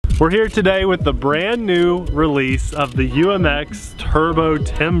We're here today with the brand new release of the UMX Turo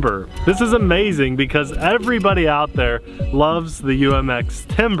Timber. This is amazing because everybody out there loves the UMX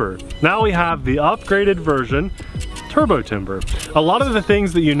Timber. Now we have the upgraded version, Turo Timber. A lot of the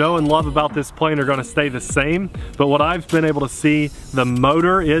things that you know and love about this plane are going to stay the same, but what I've been able to see, the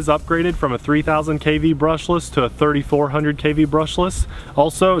motor is upgraded from a 3000 kV brushless to a 3400 kV brushless.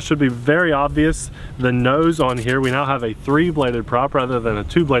 Also, it should be very obvious, the nose on here, we now have a 3-bladed prop rather than a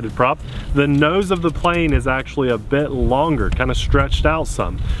 2-bladed prop. The nose of the plane is actually a bit longer, kind of stretched out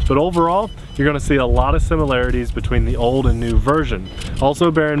some. But overall, you're going to see a lot of similarities between the old and new version.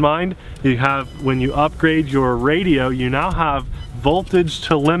 Also bear in mind, you have, when you upgrade your radio, you now have voltage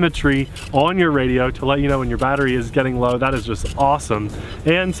telemetry on your radio to let you know when your battery is getting low. That is just awesome.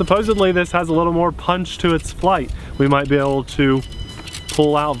 And supposedly this has a little more punch to its flight. We might be able to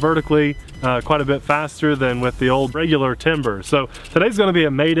pull out vertically quite a bit faster than with the old regular timber. So today's going to be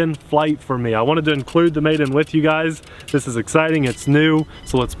a maiden flight for me. I wanted to include the maiden with you guys. This is exciting, it's new,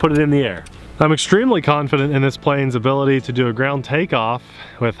 so let's put it in the air. I'm extremely confident in this plane's ability to do a ground takeoff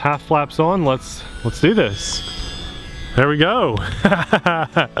with half flaps on. Let's do this. There we go.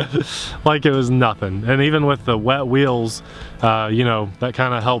 Like it was nothing. And even with the wet wheels, you know, that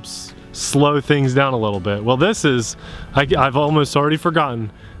kind of helps slow things down a little bit. Well, this is, I've almost already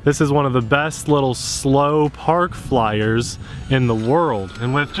forgotten, this is one of the best little slow park flyers in the world.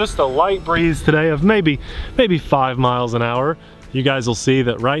 And with just a light breeze today of maybe 5 miles an hour, you guys will see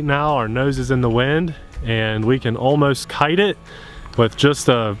that right now our nose is in the wind and we can almost kite it with just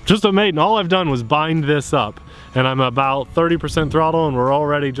a maiden. All I've done was bind this up and I'm about 30% throttle and we're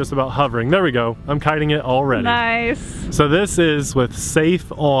already just about hovering. There we go, I'm kiting it already. Nice. So this is with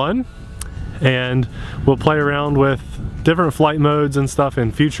safe on, and we'll play around with different flight modes and stuff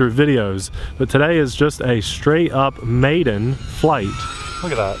in future videos. But today is just a straight up maiden flight.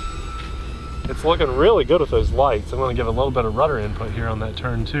 Look at that. It's looking really good with those lights. I'm going to give a little bit of rudder input here on that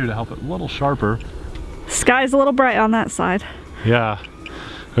turn too to help it a little sharper. Sky's a little bright on that side. Yeah.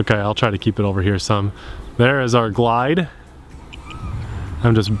 Okay, I'll try to keep it over here some. There is our glide.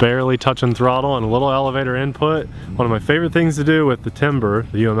 I'm just barely touching throttle and a little elevator input. One of my favorite things to do with the timber,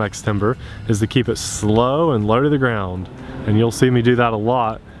 the UMX Timber, is to keep it slow and low to the ground. And you'll see me do that a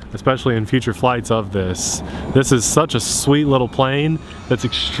lot, especially in future flights of this. This is such a sweet little plane that's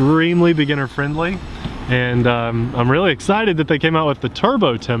extremely beginner friendly. And I'm really excited that they came out with the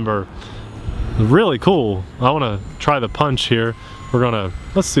Turo Timber. Really cool. I want to try the punch here.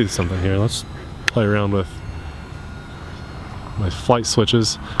 Let's do something here. Let's play around with my flight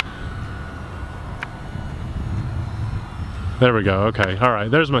switches. There we go. Okay, all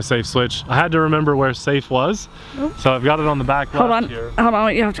right, there's my safe switch. I had to remember where safe was. Oops. So I've got it on the back left here. Hold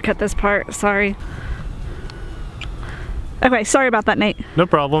on, you have to cut this part, sorry. Okay, sorry about that, Nate. No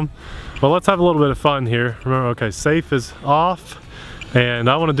problem. Well, let's have a little bit of fun here. Remember, okay, safe is off, and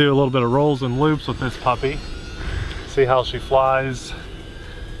I want to do a little bit of rolls and loops with this puppy. See how she flies.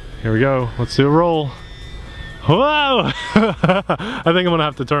 Here we go, let's do a roll. Whoa! I think I'm gonna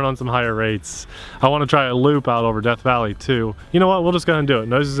have to turn on some higher rates. I want to try a loop out over Death Valley too. You know what, we'll just go ahead and do it.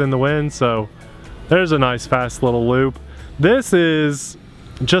 Nose is in the wind, so there's a nice fast little loop. This is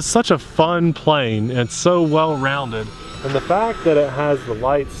just such a fun plane. It's so well rounded, and the fact that it has the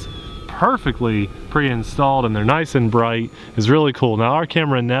lights perfectly pre-installed and they're nice and bright is really cool. Now our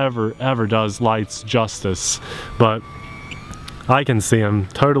camera never ever does lights justice, but I can see them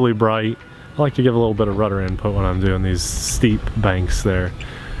totally bright. I like to give a little bit of rudder input when I'm doing these steep banks there.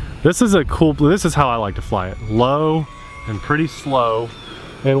 This is how I like to fly it. Low and pretty slow.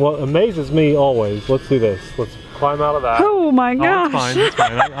 And what amazes me always, let's do this. Let's climb out of that. Oh my gosh. Oh, it's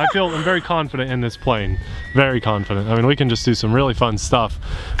fine, it's fine. I'm very confident in this plane. Very confident. I mean, we can just do some really fun stuff.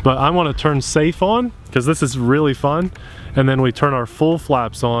 But I want to turn safe on, because this is really fun. And then we turn our full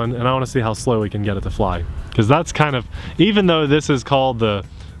flaps on, and I want to see how slow we can get it to fly. Because that's kind of, even though this is called the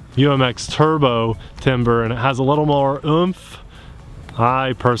UMX Turo Timber and it has a little more oomph,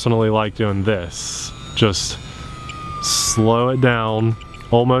 I personally like doing this. Just slow it down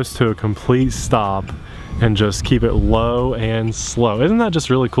almost to a complete stop and just keep it low and slow. Isn't that just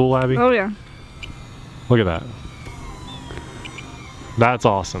really cool, Abby? Oh yeah. Look at that. That's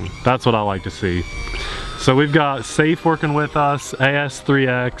awesome. That's what I like to see. So we've got safe working with us,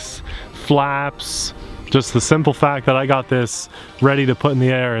 AS3X, flaps. Just the simple fact that I got this ready to put in the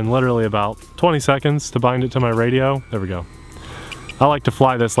air in literally about 20 seconds to bind it to my radio. There we go. I like to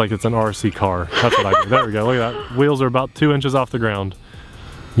fly this like it's an RC car. That's what I do. There we go, look at that. Wheels are about 2 inches off the ground.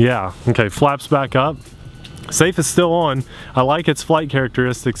 Yeah, okay, flaps back up. Safe is still on. I like its flight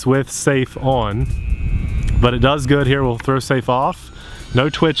characteristics with safe on, but it does good here. We'll throw safe off. no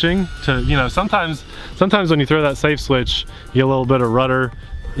twitching to, you know, sometimes when you throw that safe switch, you get a little bit of rudder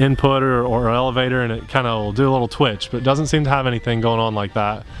input or elevator and it kind of will do a little twitch, but it doesn't seem to have anything going on like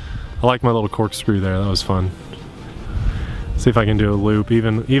that. I like my little corkscrew there, that was fun. See if I can do a loop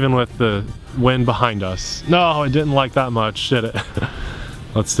even with the wind behind us. No, it didn't like that much, did it?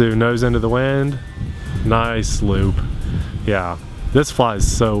 Let's do nose into the wind. Nice loop. Yeah, this flies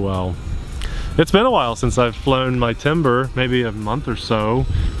so well. It's been a while since I've flown my timber, maybe a month or so,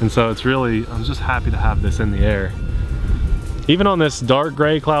 and so it's really, I'm just happy to have this in the air. Even on this dark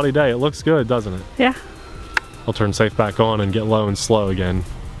gray cloudy day, it looks good, doesn't it? Yeah. I'll turn safe back on and get low and slow again.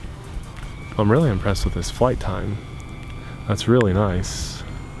 I'm really impressed with this flight time. That's really nice.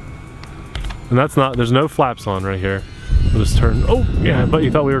 And that's not, there's no flaps on right here. We'll just turn, oh yeah, but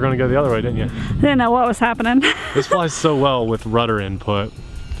you thought we were gonna go the other way, didn't you? Didn't know what was happening. This flies so well with rudder input.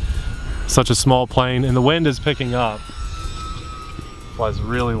 Such a small plane, and the wind is picking up. Flies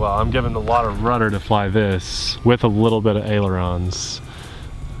really well. I'm giving a lot of rudder to fly this with a little bit of ailerons.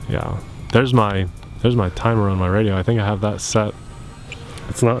 Yeah, there's my timer on my radio. I think I have that set.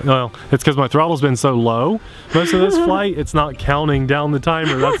 It's not, well, it's because my throttle's been so low most of this flight, it's not counting down the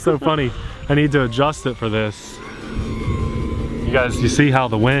timer. That's so funny. I need to adjust it for this. You guys, you see how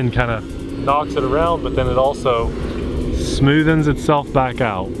the wind kind of knocks it around, but then it also smoothens itself back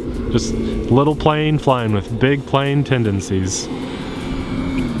out. Just little plane flying with big plane tendencies.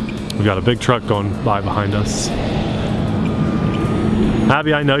 We've got a big truck going by behind us.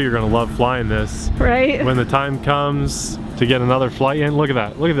 Abby, I know you're gonna love flying this. Right. When the time comes to get another flight in, look at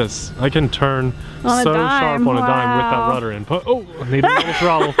that, look at this. I can turn so sharp on a dime with that rudder input. Oh, I need a little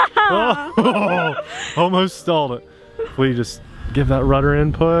throttle. Oh, almost stalled it. We just give that rudder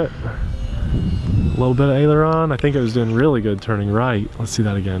input. A little bit of aileron. I think it was doing really good turning right. Let's see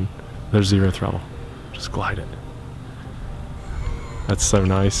that again. There's zero throttle. Just glide it. That's so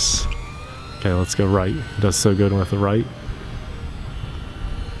nice. Okay, let's go right. It does so good with the right.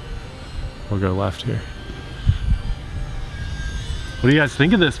 We'll go left here. What do you guys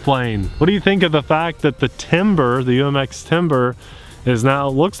think of this plane? What do you think of the fact that the timber, the UMX Timber, is now,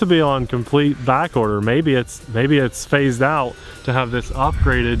 looks to be on complete back order? Maybe it's phased out to have this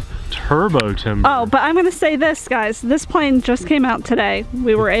upgraded turbo timber. Oh, but I'm gonna say this, guys. This plane just came out today.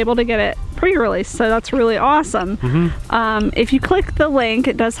 We were able to get it pre-release, so that's really awesome. If you click the link,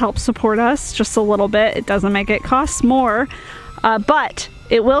 it does help support us just a little bit. It doesn't make it cost more, but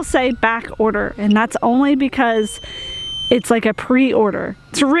it will say back order, and that's only because it's like a pre-order.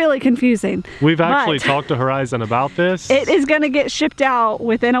 It's really confusing. We've actually talked to Horizon about this. It is gonna get shipped out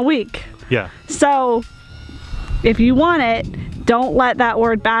within a week. Yeah. So if you want it, don't let that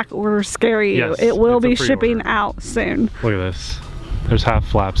word back order scare you. Yes, it will be shipping out soon. Look at this. There's half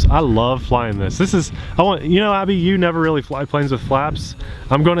flaps. I love flying this. This is, you know, Abby, you never really fly planes with flaps.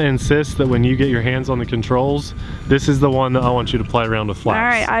 I'm going to insist that when you get your hands on the controls, this is the one that I want you to play around with flaps. All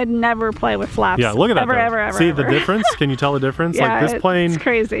right, I'd never play with flaps. Yeah, look at that. Ever. See the difference? Can you tell the difference? Yeah, like this plane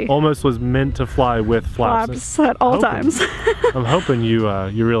crazy. Almost was meant to fly with flaps at all times. I'm hoping you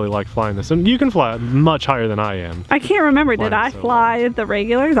really like flying this, and you can fly much higher than I am. I can't remember. Did I fly the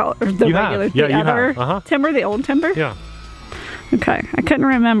regular, the other timber, the old timber? Yeah. Okay, I couldn't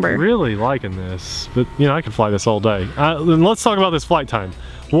remember. Really liking this, but you know, I could fly this all day. Let's talk about this flight time.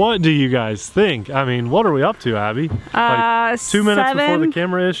 What do you guys think? I mean, what are we up to, Abby? Like 2 minutes before the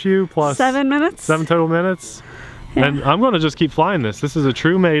camera issue plus 7 minutes? 7 total minutes? Yeah. And I'm gonna just keep flying this. This is a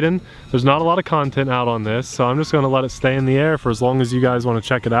true maiden. There's not a lot of content out on this, so I'm just gonna let it stay in the air for as long as you guys wanna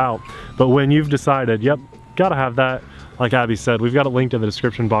check it out. But when you've decided, yep, gotta have that, like Abby said, we've got a link in the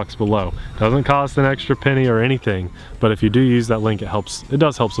description box below. Doesn't cost an extra penny or anything, but if you do use that link, it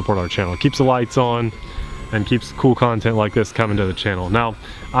does help support our channel. It keeps the lights on and keeps cool content like this coming to the channel. Now,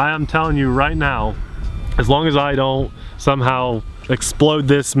 I am telling you right now, as long as I don't somehow explode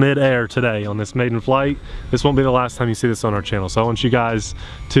this mid-air today on this maiden flight, this won't be the last time you see this on our channel. So I want you guys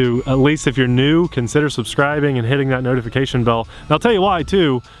to, at least if you're new, consider subscribing and hitting that notification bell. And I'll tell you why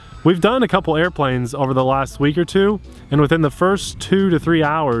too. We've done a couple airplanes over the last week or two, and within the first 2 to 3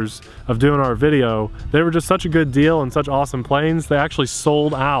 hours of doing our video, they were just such a good deal and such awesome planes, they actually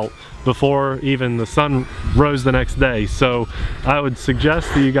sold out before even the sun rose the next day. So I would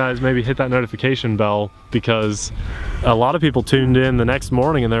suggest that you guys maybe hit that notification bell, because a lot of people tuned in the next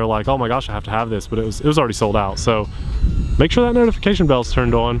morning and they were like, oh my gosh, I have to have this, but it was already sold out. So make sure that notification bell's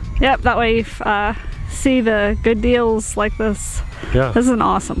turned on. Yep, that way you see the good deals like this. Yeah. This is an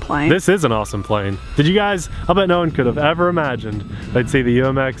awesome plane. This is an awesome plane. Did you guys, I bet no one could have ever imagined they'd see the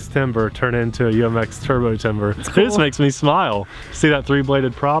UMX Timber turn into a UMX Turbo Timber. Cool. It just makes me smile. See that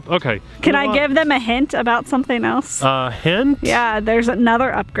 3-bladed prop? Okay. Can I give them a hint about something else? Hint? Yeah, there's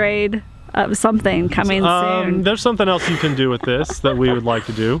another upgrade of something coming soon. There's something else you can do with this that we would like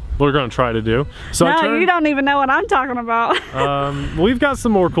to do. We're going to try to do. So no, you don't even know what I'm talking about. We've got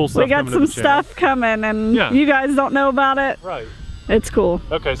some more cool stuff. We got some stuff coming, and you guys don't know about it. Right. It's cool.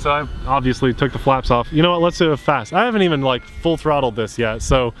 Okay, so I obviously took the flaps off. You know what? Let's do it fast. I haven't even like full throttled this yet,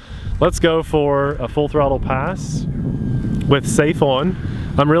 so let's go for a full throttle pass with safe on.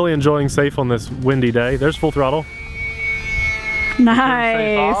 I'm really enjoying safe on this windy day. There's full throttle.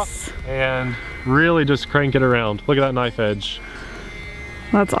 Nice. And really just crank it around. Look at that knife edge.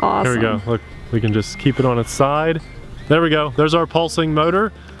 That's awesome. Here we go. Look, we can just keep it on its side. There we go. There's our pulsing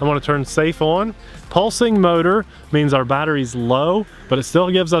motor. I want to turn safe on. Pulsing motor means our battery's low, but it still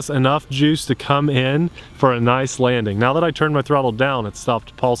gives us enough juice to come in for a nice landing. Now that I turned my throttle down, it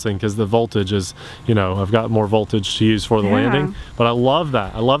stopped pulsing because the voltage is, you know, I've got more voltage to use for the landing. But I love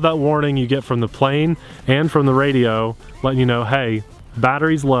that. I love that warning you get from the plane and from the radio, letting you know, hey,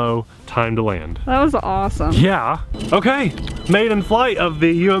 battery's low, time to land. That was awesome. Yeah. Okay, maiden flight of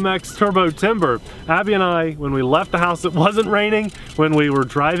the UMX Turbo Timber. Abby and I, when we left the house, it wasn't raining. When we were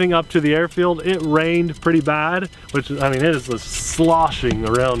driving up to the airfield, it rained pretty bad, which, I mean, it is just sloshing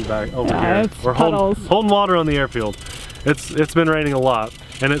around back over here. We're holding water on the airfield. It's been raining a lot,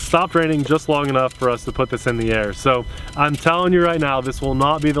 and it stopped raining just long enough for us to put this in the air. So I'm telling you right now, this will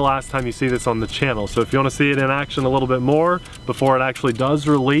not be the last time you see this on the channel. So if you want to see it in action a little bit more before it actually does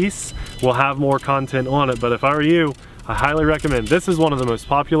release, we'll have more content on it. But if I were you, I highly recommend. This is one of the most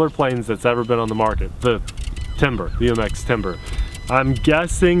popular planes that's ever been on the market, the Timber, the UMX Timber. I'm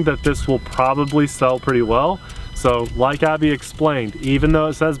guessing that this will probably sell pretty well. So like Abby explained, even though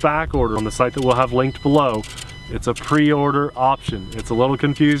it says back order on the site that we'll have linked below, it's a pre-order option. It's a little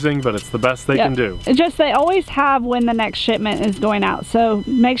confusing, but it's the best they can do. It's just they always have when the next shipment is going out. So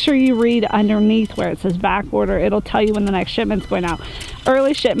make sure you read underneath where it says back order. It'll tell you when the next shipment's going out.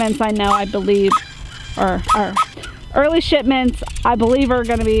 Early shipments, I believe are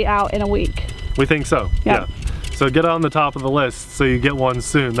going to be out in a week. We think so. Yep. Yeah. So get on the top of the list so you get one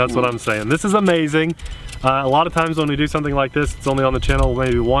soon. That's what I'm saying. This is amazing. A lot of times when we do something like this, it's only on the channel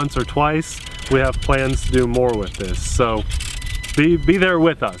maybe once or twice. We have plans to do more with this. So be there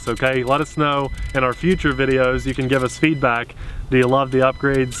with us, okay? Let us know in our future videos. You can give us feedback. Do you love the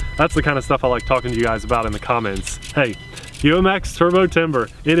upgrades? That's the kind of stuff I like talking to you guys about in the comments. Hey, UMX Turbo Timber,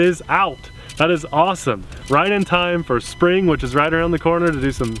 it is out. That is awesome. Right in time for spring, which is right around the corner, to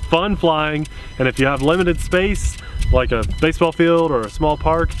do some fun flying. And if you have limited space, like a baseball field or a small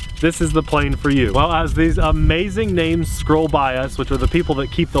park, this is the plane for you. Well, as these amazing names scroll by us, which are the people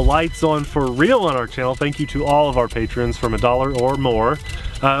that keep the lights on for real on our channel, thank you to all of our patrons from $1 or more.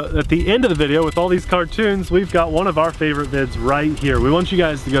 At the end of the video, with all these cartoons, we've got one of our favorite vids right here. We want you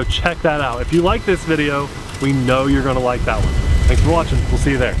guys to go check that out. If you like this video, we know you're gonna like that one. Thanks for watching. We'll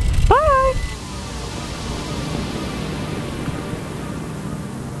see you there. Bye.